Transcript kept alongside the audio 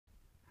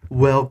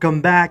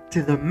Welcome back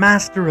to the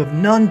Master of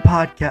None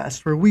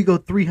podcast, where we go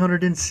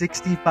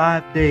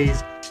 365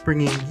 days,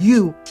 bringing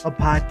you a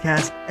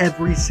podcast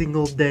every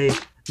single day.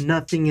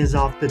 Nothing is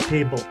off the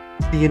table.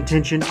 The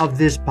intention of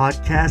this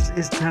podcast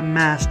is to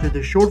master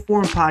the short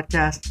form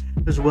podcast,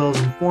 as well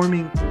as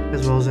informing,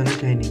 as well as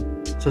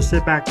entertaining. So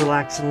sit back,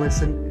 relax, and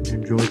listen, and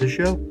enjoy the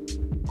show.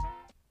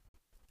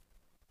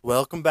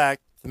 Welcome back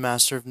to the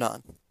Master of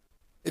None.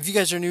 If you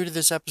guys are new to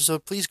this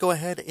episode, please go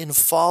ahead and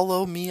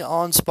follow me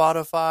on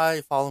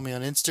Spotify, follow me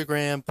on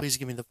Instagram, please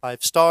give me the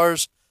 5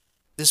 stars.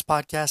 This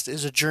podcast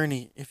is a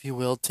journey, if you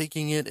will,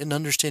 taking it and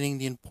understanding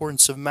the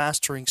importance of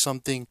mastering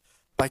something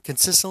by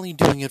consistently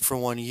doing it for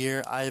 1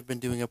 year. I have been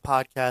doing a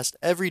podcast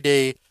every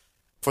day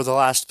for the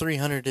last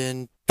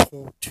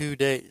 302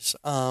 days.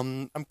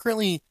 I'm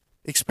currently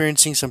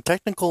experiencing some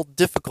technical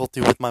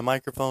difficulty with my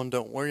microphone.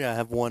 Don't worry, I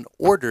have one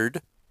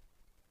ordered.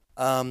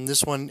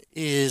 This one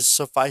is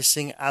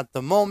sufficing at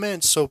the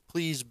moment, so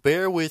please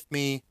bear with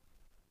me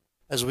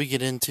as we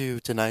get into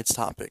tonight's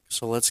topic.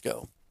 So let's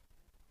go.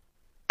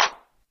 All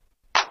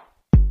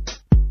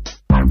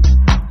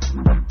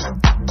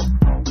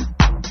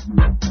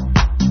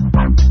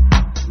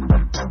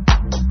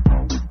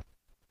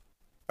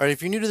right,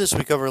 if you're new to this,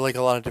 we cover like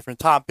a lot of different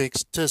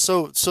topics.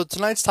 So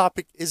tonight's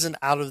topic isn't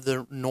out of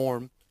the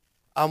norm.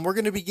 We're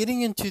going to be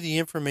getting into the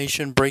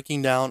information,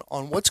 breaking down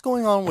on what's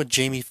going on with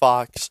Jamie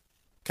Foxx,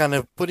 kind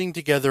of putting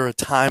together a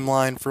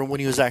timeline for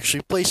when he was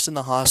actually placed in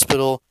the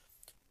hospital,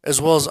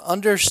 as well as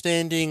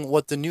understanding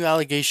what the new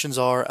allegations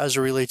are as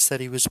it relates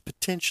that he was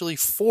potentially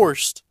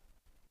forced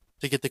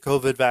to get the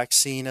COVID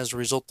vaccine as a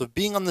result of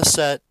being on the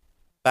set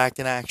back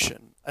in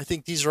action. I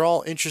think these are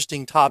all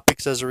interesting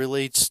topics as it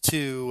relates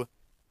to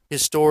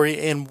his story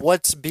and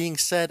what's being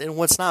said and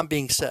what's not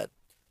being said.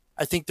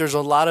 I think there's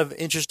a lot of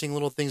interesting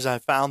little things I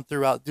found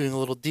throughout doing a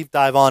little deep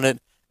dive on it.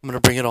 I'm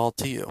going to bring it all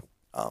to you.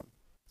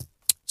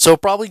 So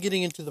probably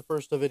getting into the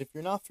first of it, if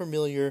you're not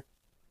familiar,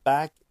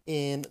 back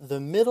in the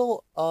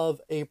middle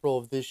of April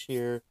of this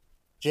year,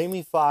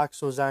 Jamie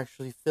Foxx was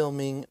actually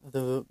filming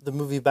the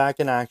movie Back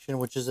in Action,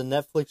 which is a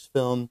Netflix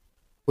film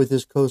with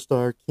his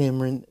co-star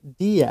Cameron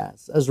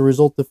Diaz. As a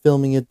result of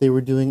filming it, they were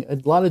doing a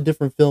lot of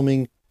different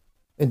filming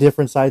in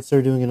different sites.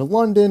 They're doing it in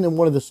London, and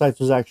one of the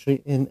sites was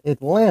actually in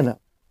Atlanta.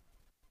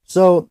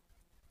 So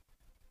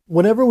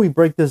whenever we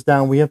break this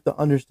down, we have to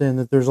understand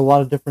that there's a lot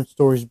of different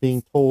stories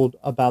being told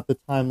about the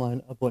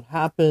timeline of what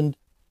happened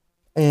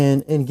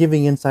and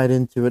giving insight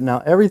into it.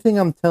 Now, everything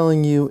I'm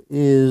telling you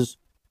is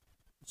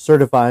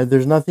certified.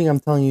 There's nothing I'm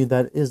telling you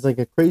that is like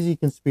a crazy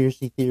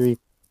conspiracy theory.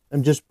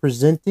 I'm just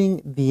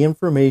presenting the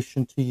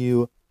information to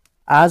you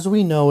as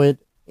we know it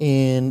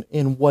in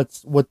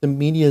what the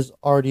media's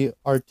already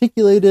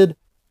articulated,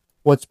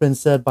 what's been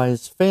said by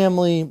his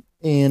family,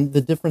 and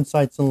the different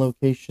sites and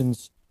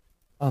locations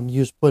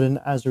used put in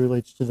as it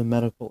relates to the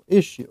medical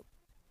issue.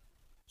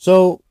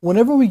 So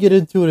whenever we get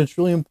into it, it's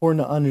really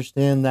important to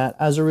understand that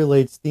as it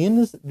relates, the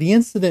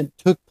incident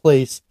took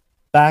place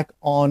back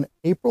on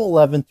April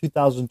 11,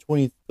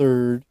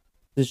 2023,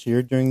 this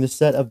year, during the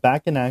set of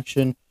Back in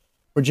Action,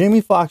 where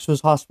Jamie Foxx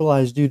was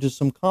hospitalized due to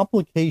some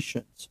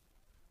complications.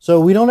 So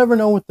we don't ever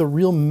know what the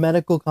real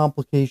medical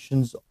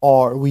complications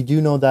are. We do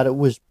know that it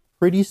was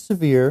pretty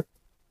severe.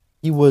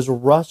 He was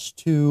rushed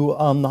to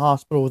the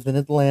hospital within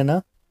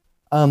Atlanta.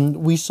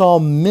 We saw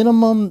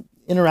minimum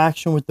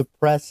interaction with the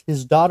press.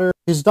 His daughter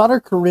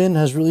Corinne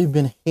has really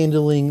been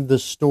handling the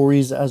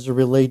stories as it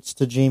relates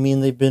to Jamie,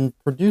 and they've been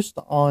produced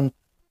on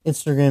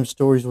Instagram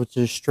stories, which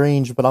is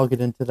strange, but I'll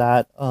get into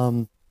that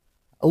a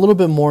little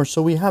bit more.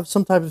 So we have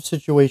some type of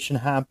situation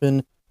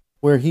happen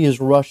where he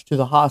is rushed to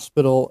the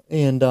hospital,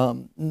 and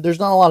there's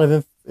not a lot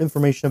of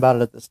information about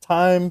it at this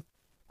time.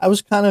 I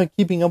was kind of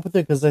keeping up with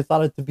it because I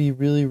thought it to be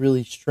really,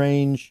 really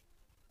strange.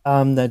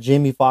 That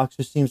Jamie Foxx,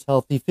 who seems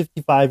healthy,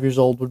 55 years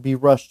old, would be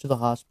rushed to the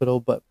hospital,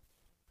 but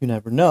you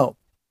never know.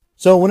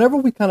 So whenever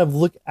we kind of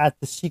look at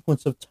the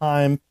sequence of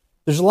time,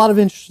 there's a lot of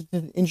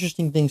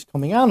interesting things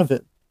coming out of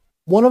it.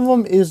 One of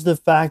them is the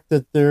fact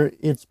that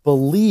it's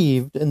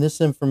believed, and this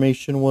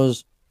information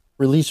was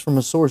released from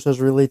a source as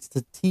it relates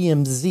to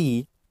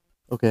TMZ,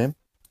 okay,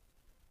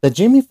 that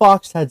Jamie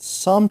Foxx had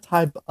some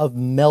type of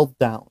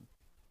meltdown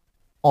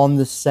on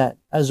the set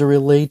as it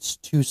relates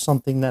to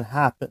something that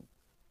happened.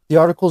 The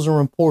articles and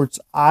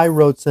reports I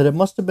wrote said it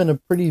must have been a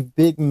pretty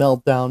big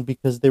meltdown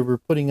because they were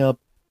putting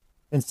up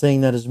and saying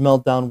that his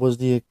meltdown was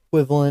the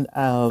equivalent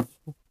of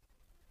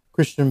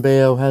Christian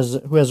Bale,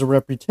 who has a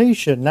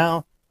reputation.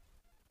 Now,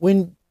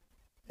 in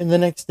the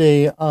next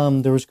day,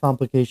 there was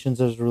complications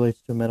as it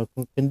relates to a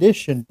medical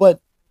condition. But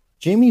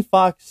Jamie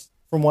Foxx,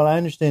 from what I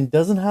understand,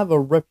 doesn't have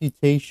a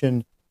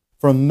reputation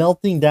from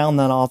melting down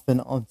that often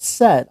on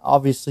set.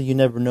 Obviously, you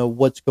never know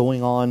what's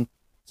going on.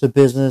 It's a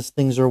business.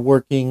 Things are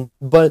working.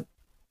 But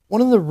one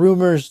of the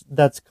rumors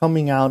that's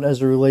coming out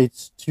as it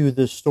relates to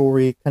the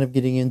story, kind of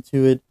getting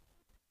into it,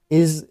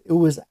 is it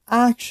was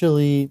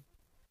actually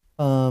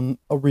a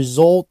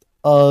result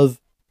of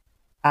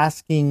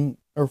asking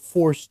or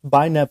forced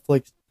by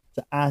Netflix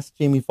to ask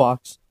Jamie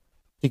Foxx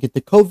to get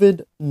the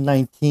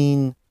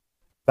COVID-19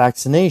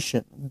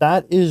 vaccination.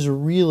 That is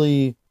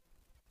really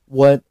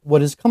what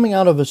is coming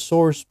out of a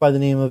source by the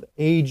name of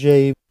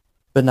AJ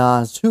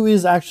Banaz, who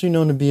is actually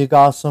known to be a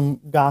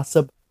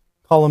gossip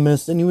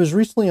columnist, and he was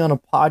recently on a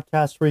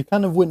podcast where he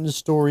kind of went into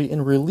story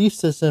and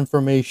released this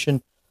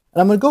information.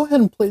 And I'm going to go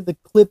ahead and play the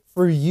clip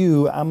for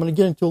you. I'm going to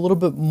get into a little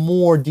bit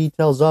more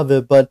details of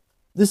it, but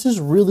this is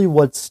really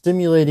what's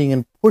stimulating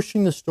and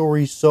pushing the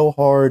story so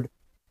hard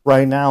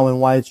right now, and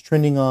why it's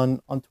trending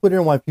on Twitter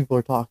and why people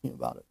are talking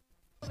about it.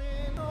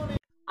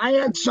 I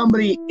had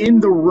somebody in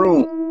the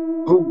room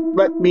who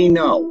let me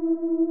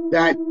know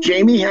that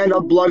Jamie had a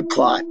blood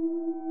clot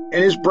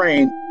in his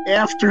brain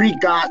after he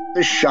got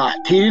the shot.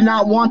 He did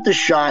not want the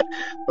shot,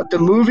 but the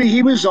movie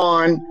he was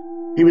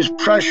on, he was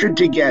pressured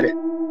to get it.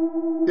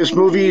 This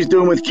movie he's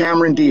doing with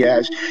Cameron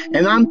Diaz.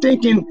 And I'm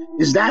thinking,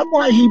 is that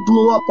why he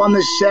blew up on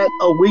the set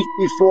a week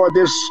before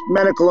this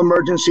medical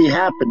emergency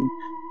happened?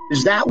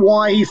 Is that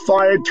why he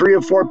fired 3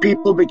 or 4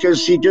 people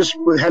because he just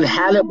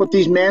had it with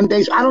these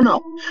mandates? I don't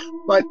know.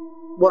 But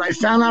what I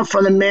found out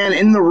from the man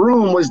in the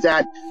room was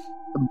that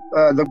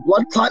the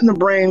blood clot in the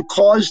brain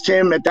caused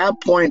him at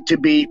that point to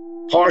be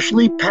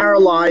partially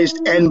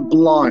paralyzed and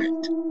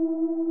blind.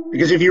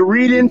 Because if you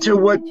read into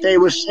what they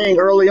were saying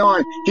early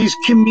on, he's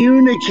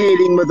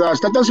communicating with us.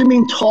 That doesn't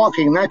mean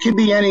talking. That could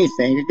be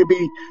anything. It could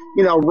be,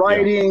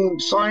 writing,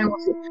 sign.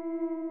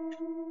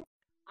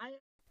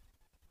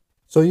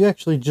 So you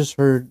actually just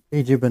heard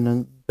AJ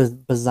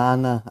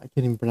Bazana. I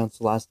can't even pronounce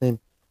the last name.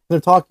 They're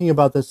talking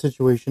about this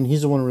situation.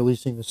 He's the one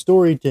releasing the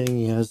story,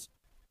 saying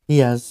he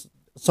has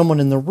someone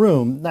in the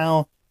room.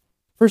 Now,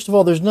 first of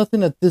all, there's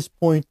nothing at this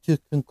point to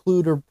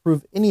conclude or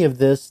prove any of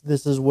this.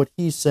 This is what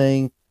he's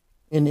saying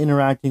in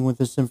interacting with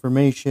this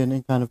information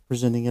and kind of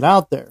presenting it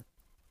out there.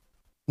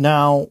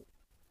 Now,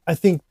 I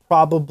think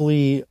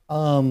probably,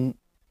 then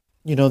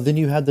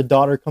you had the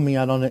daughter coming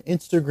out on an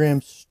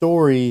Instagram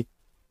story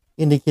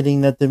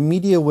indicating that the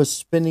media was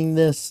spinning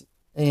this,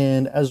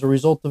 and as a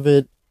result of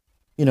it,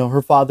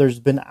 her father's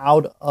been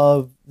out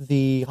of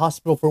the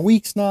hospital for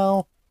weeks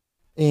now,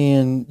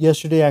 and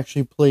yesterday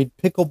actually played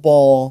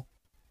pickleball,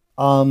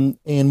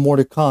 and more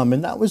to come.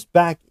 And that was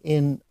back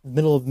in the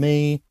middle of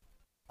May.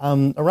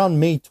 Around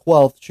May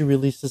 12th, she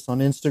released this on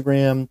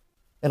Instagram,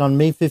 and on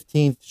May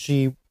 15th,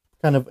 she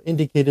kind of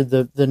indicated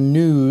the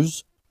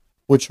news,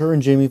 which her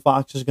and Jamie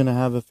Foxx is going to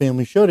have a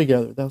family show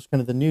together. That was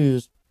kind of the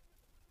news,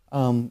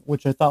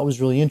 which I thought was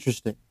really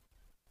interesting.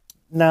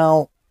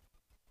 Now,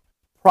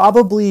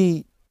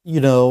 probably,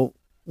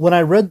 when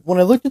I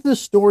looked at this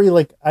story,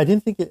 I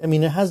didn't think it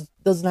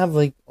doesn't have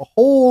a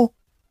whole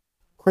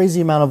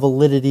crazy amount of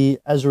validity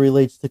as it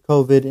relates to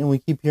COVID, and we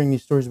keep hearing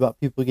these stories about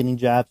people getting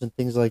jabs and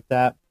things like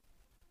that.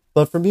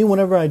 But for me,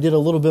 whenever I did a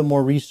little bit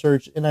more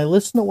research and I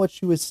listened to what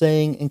she was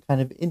saying and kind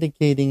of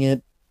indicating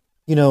it,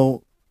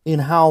 in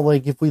how,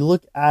 if we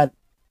look at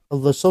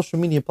the social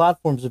media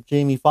platforms of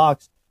Jamie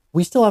Foxx,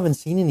 we still haven't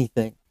seen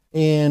anything.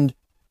 And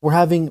we're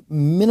having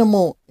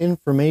minimal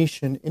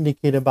information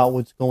indicate about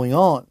what's going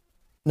on.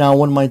 Now,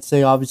 one might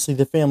say, obviously,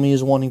 the family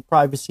is wanting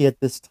privacy at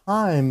this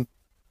time,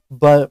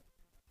 but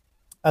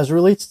as it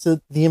relates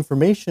to the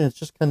information, it's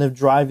just kind of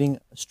driving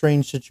a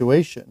strange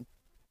situation.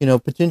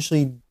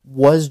 Potentially,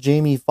 was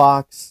Jamie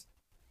Foxx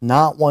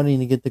not wanting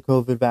to get the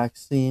COVID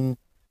vaccine?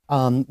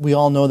 We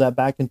all know that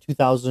back in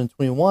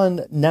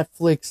 2021,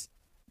 Netflix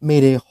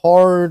made a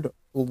hard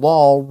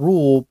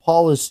rule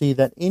policy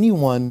that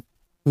anyone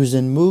who's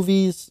in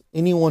movies,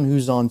 anyone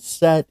who's on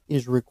set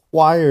is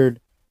required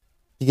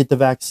to get the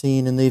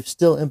vaccine, and they've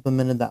still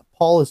implemented that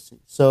policy.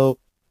 So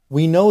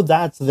we know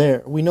that's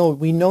there. We know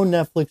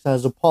Netflix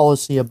has a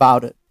policy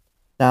about it.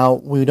 Now,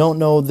 we don't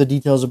know the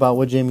details about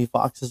what Jamie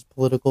Foxx's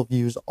political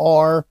views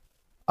are,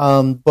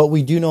 but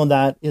we do know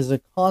that is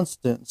a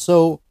constant.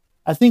 So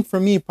I think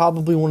for me,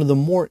 probably one of the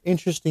more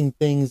interesting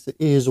things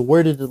is,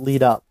 where did it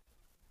lead up?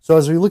 So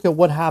as we look at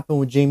what happened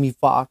with Jamie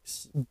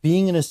Foxx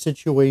being in a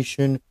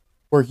situation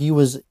where he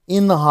was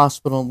in the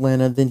hospital in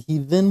Atlanta, then he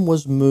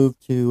was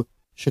moved to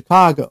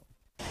Chicago.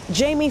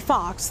 Jamie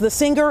Foxx, the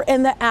singer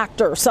and the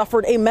actor,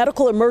 suffered a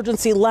medical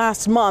emergency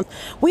last month.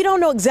 We don't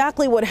know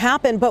exactly what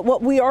happened, but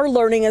what we are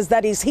learning is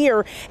that he's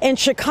here in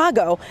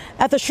Chicago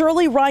at the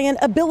Shirley Ryan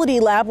Ability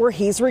Lab, where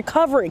he's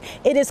recovering.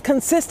 It is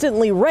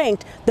consistently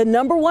ranked the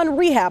 #1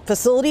 rehab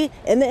facility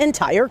in the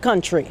entire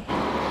country.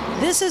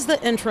 This is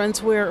the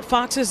entrance where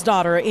Fox's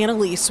daughter,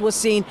 Annalise, was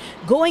seen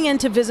going in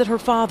to visit her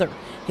father.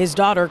 His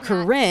daughter,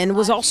 Corinne,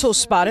 was also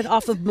spotted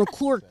off of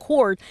McClure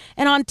Court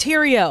in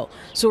Ontario.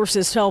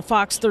 Sources tell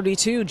Fox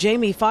 32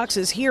 Jamie Foxx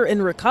is here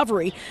in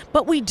recovery,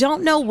 but we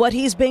don't know what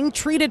he's being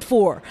treated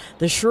for.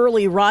 The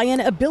Shirley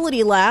Ryan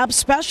Ability Lab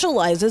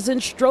specializes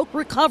in stroke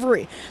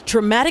recovery,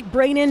 traumatic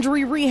brain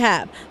injury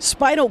rehab,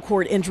 spinal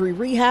cord injury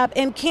rehab,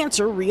 and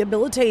cancer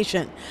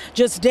rehabilitation.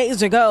 Just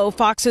days ago,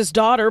 Fox's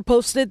daughter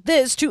posted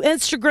this to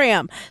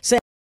Instagram, saying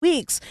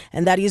weeks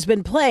and that he's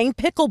been playing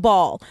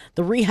pickleball.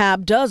 The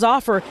rehab does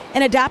offer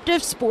an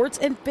adaptive sports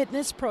and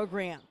fitness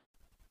program.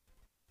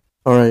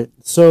 All right.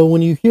 So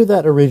when you hear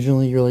that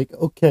originally, you're like,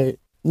 okay,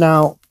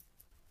 now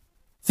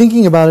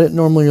thinking about it,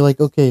 normally you're like,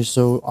 okay,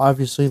 so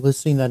obviously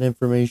listing that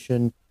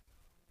information,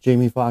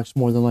 Jamie Foxx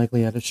more than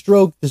likely had a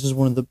stroke. This is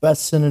one of the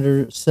best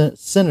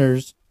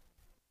centers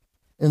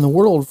in the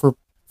world for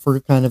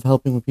kind of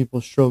helping with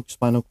people's stroke,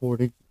 spinal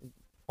cord,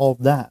 all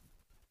of that.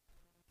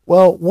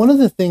 Well, one of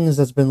the things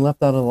that's been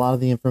left out of a lot of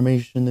the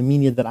information in the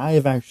media that I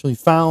have actually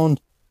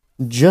found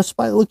just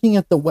by looking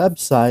at the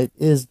website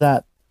is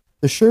that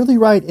the Shirley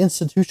Wright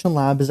Institution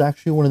Lab is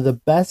actually one of the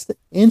best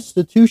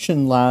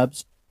institution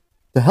labs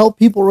to help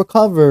people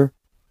recover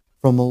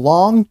from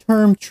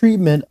long-term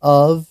treatment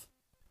of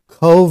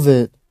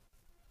COVID.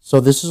 So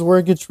this is where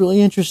it gets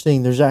really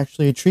interesting. There's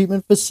actually a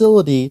treatment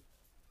facility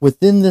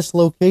within this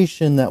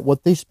location that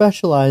what they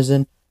specialize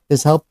in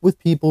is help with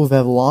people who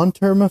have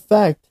long-term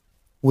effect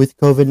with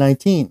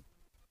COVID-19.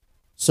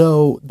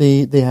 So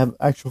they have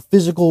actual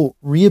physical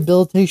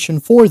rehabilitation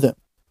for them.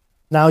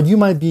 Now you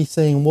might be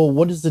saying, well,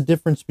 what is the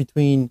difference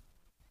between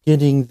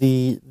getting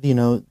the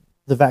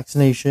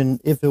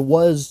vaccination? If it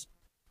was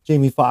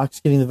Jamie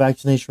Foxx getting the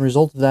vaccination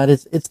result of that,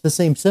 it's the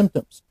same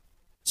symptoms.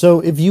 So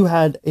if you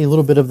had a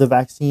little bit of the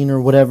vaccine or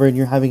whatever and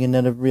you're having a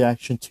negative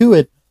reaction to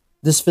it,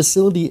 this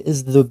facility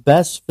is the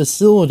best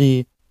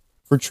facility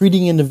for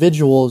treating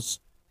individuals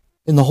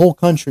in the whole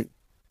country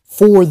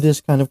for this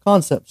kind of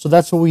concept. So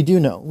that's what we do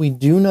know. We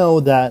do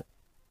know that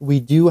we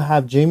do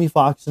have Jamie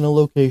Foxx in a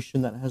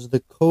location that has the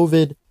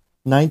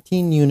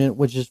COVID-19 unit,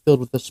 which is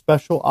filled with a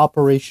special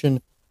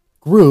operation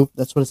group.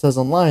 That's what it says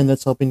online.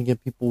 That's helping to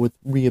get people with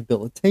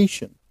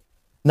rehabilitation.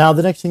 Now,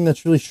 the next thing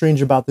that's really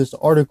strange about this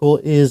article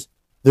is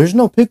there's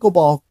no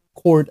pickleball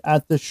court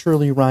at the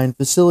Shirley Ryan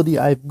facility.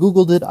 I've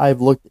Googled it.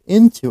 I've looked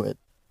into it.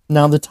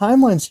 Now, the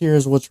timelines here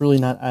is what's really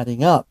not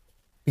adding up,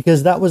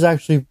 because that was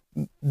actually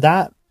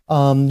that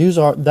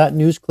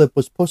news clip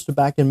was posted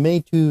back in May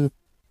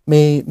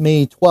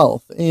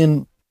 12th,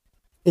 and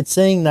it's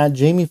saying that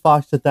Jamie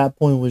Foxx at that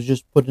point was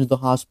just put into the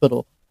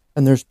hospital,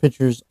 and there's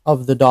pictures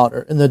of the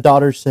daughter, and the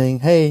daughter saying,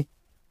 hey,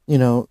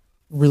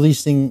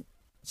 releasing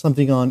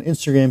something on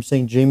Instagram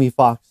saying Jamie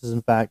Foxx is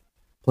in fact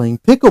playing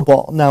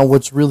pickleball. Now,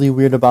 what's really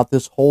weird about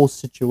this whole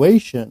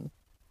situation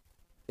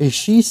is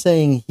she's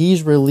saying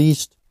he's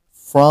released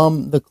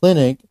from the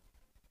clinic,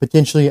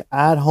 potentially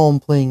at home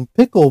playing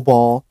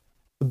pickleball,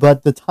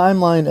 but the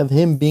timeline of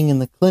him being in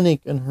the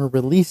clinic and her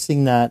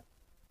releasing that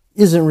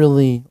isn't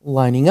really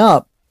lining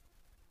up.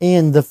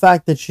 And the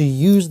fact that she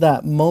used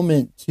that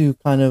moment to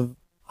kind of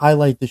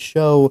highlight the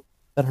show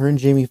that her and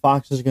Jamie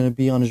Foxx is going to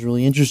be on is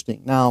really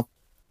interesting. Now,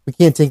 we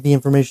can't take the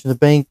information to the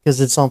bank because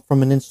it's on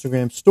from an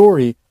Instagram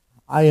story.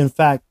 I, in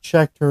fact,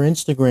 checked her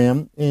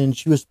Instagram, and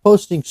she was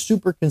posting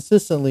super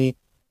consistently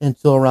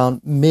until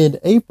around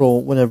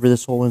mid-April, whenever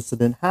this whole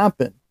incident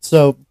happened.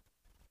 So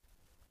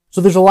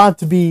there's a lot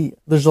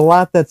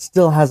that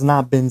still has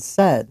not been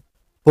said.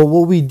 But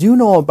what we do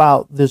know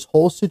about this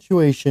whole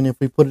situation, if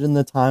we put it in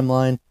the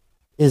timeline,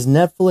 is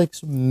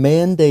Netflix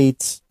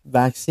mandates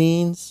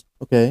vaccines,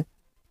 okay,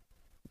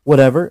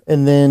 whatever.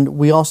 And then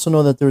we also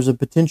know that there's a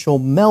potential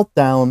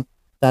meltdown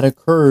that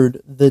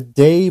occurred the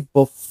day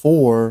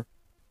before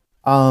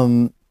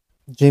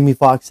Jamie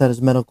Foxx had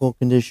his medical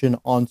condition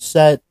on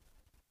set,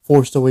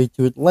 forced away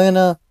to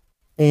Atlanta.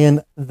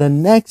 And the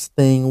next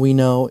thing we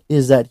know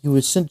is that he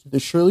was sent to the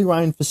Shirley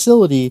Ryan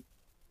facility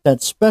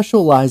that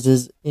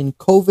specializes in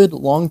COVID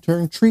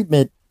long-term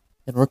treatment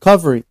and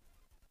recovery.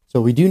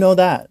 So we do know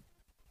that.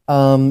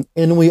 And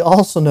we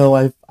also know,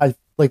 I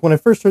like when I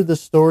first heard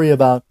this story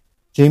about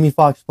Jamie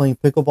Foxx playing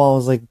pickleball, I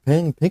was like,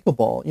 playing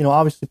pickleball.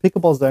 Obviously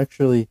pickleball is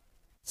actually,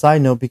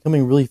 side note,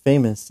 becoming really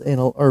famous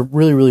or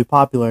really, really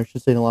popular, I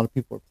should say, and a lot of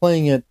people are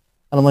playing it.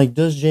 And I'm like,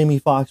 does Jamie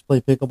Foxx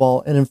play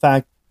pickleball? And in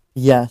fact,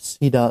 yes,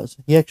 he does.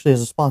 He actually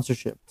has a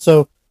sponsorship.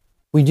 So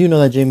we do know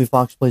that Jamie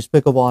Foxx plays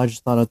pickleball. I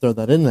just thought I'd throw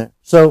that in there.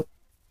 So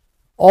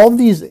all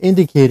these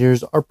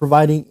indicators are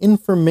providing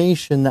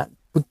information that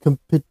could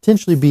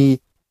potentially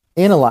be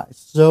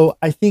analyzed. So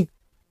I think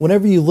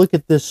whenever you look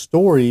at this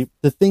story,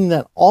 the thing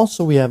that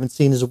also we haven't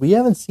seen is we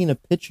haven't seen a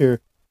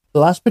picture. The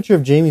last picture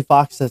of Jamie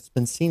Foxx that's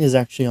been seen is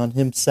actually on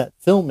him set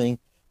filming,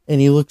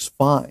 and he looks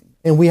fine.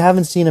 And we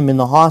haven't seen him in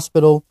the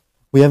hospital.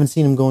 We haven't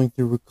seen him going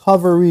through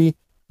recovery.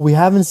 We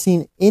haven't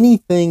seen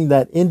anything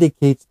that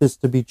indicates this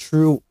to be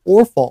true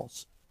or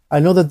false.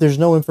 I know that there's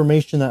no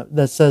information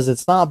that says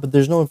it's not, but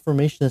there's no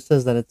information that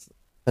says that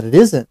it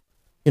isn't.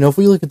 If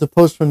we look at the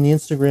post from the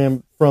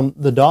Instagram from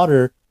the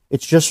daughter,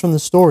 it's just from the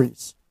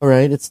stories. All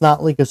right. It's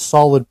not like a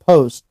solid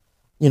post.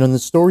 And the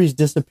stories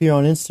disappear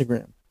on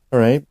Instagram. All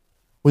right.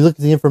 We look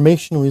at the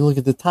information. We look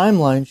at the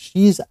timeline.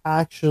 She's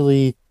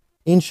actually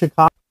in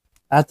Chicago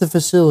at the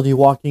facility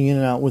walking in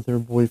and out with her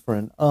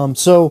boyfriend.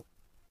 So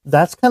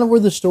that's kind of where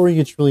the story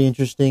gets really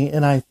interesting.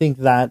 And I think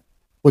that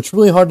what's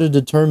really hard to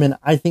determine,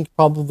 I think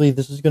probably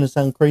this is going to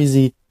sound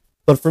crazy,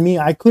 but for me,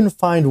 I couldn't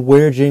find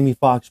where Jamie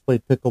Foxx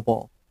played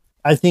pickleball.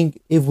 I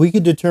think if we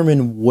could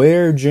determine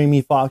where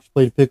Jamie Foxx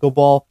played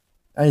pickleball,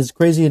 as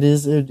crazy it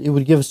is, it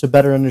would give us a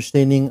better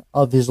understanding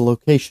of his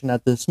location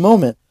at this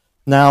moment.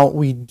 Now,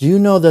 we do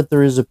know that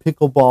there is a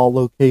pickleball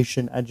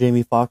location at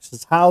Jamie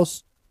Foxx's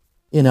house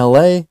in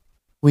LA.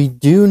 We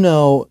do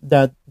know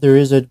that there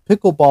is a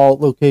pickleball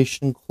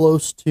location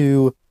close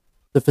to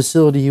the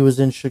facility he was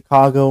in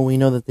Chicago. We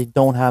know that they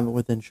don't have it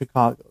within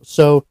Chicago.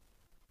 So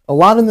a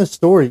lot in this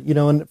story,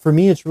 and for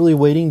me, it's really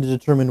waiting to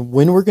determine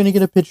when we're going to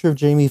get a picture of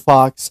Jamie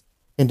Foxx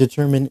and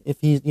determine if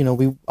he's,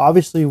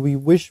 we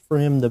wish for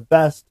him the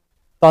best,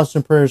 thoughts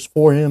and prayers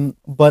for him.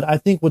 But I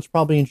think what's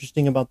probably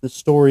interesting about this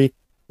story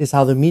is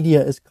how the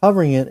media is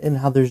covering it and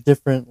how there's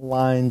different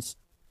lines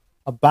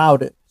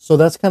about it. So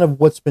that's kind of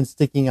what's been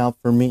sticking out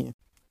for me.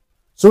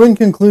 So in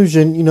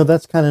conclusion,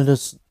 that's kind of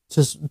just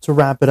to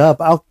wrap it up.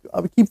 I'll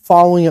keep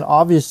following it.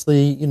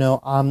 Obviously,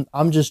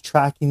 I'm just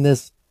tracking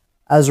this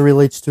as it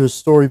relates to a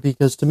story,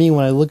 because to me,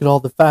 when I look at all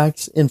the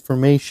facts,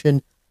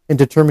 information, and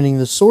determining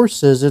the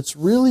sources, it's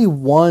really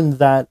one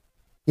that,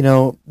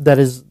 that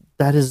is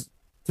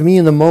to me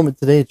in the moment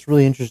today, it's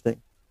really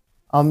interesting.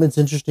 It's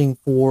interesting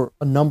for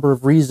a number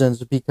of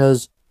reasons,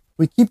 because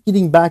we keep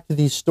getting back to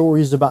these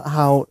stories about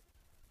how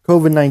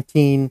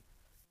COVID-19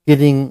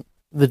 getting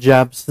the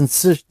jab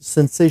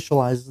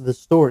sensationalizes the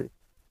story.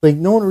 Like,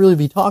 no one would really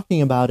be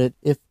talking about it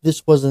if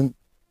this wasn't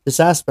this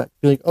aspect.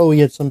 Be like, oh,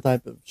 he had some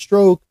type of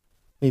stroke,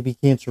 maybe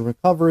cancer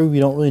recovery. We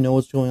don't really know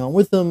what's going on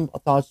with him.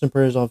 Thoughts and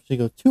prayers obviously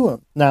go to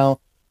him.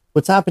 Now,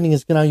 what's happening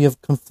is now you have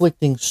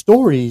conflicting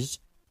stories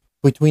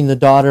between the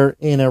daughter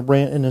and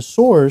a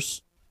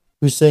source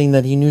who's saying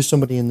that he knew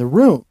somebody in the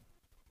room,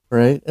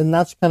 right? And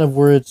that's kind of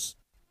where it's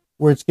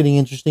getting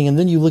interesting. And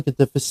then you look at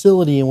the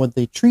facility and what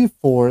they treat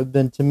for,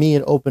 then to me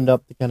it opened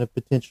up to kind of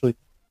potentially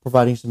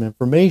providing some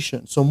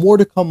information. So more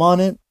to come on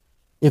it.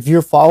 If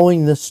you're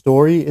following this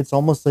story, it's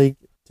almost like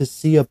to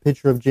see a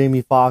picture of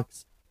Jamie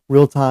Foxx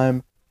real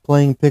time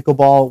playing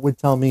pickleball would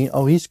tell me,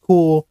 oh, he's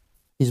cool,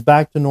 he's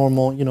back to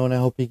normal, and I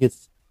hope he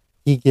gets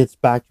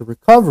back to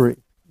recovery,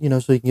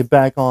 so he can get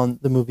back on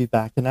the movie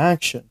Back in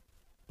Action.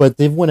 But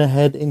they've went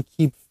ahead and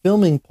keep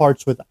filming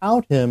parts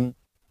without him,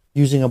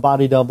 using a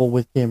body double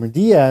with Cameron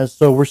Diaz.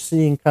 So we're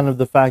seeing kind of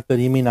the fact that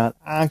he may not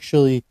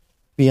actually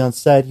be on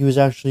set. He was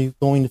actually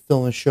going to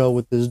film a show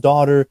with his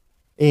daughter,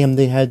 and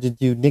they had to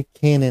do Nick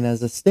Cannon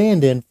as a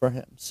stand-in for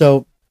him.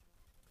 So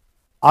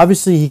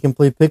obviously he can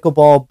play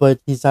pickleball,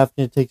 but he's having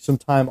to take some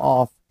time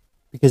off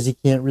because he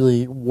can't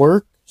really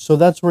work. So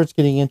that's where it's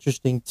getting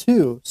interesting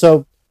too.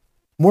 So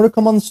more to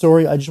come on the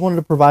story. I just wanted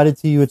to provide it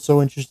to you. It's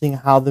so interesting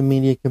how the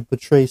media can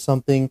portray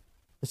something.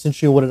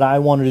 Essentially, what I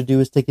wanted to do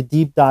is take a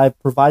deep dive,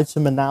 provide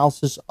some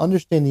analysis,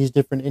 understand these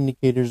different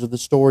indicators of the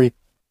story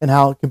and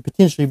how it can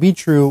potentially be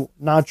true,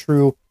 not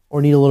true,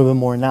 or need a little bit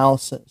more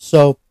analysis.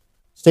 So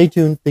stay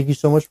tuned. Thank you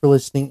so much for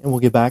listening, and we'll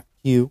get back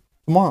to you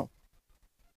tomorrow.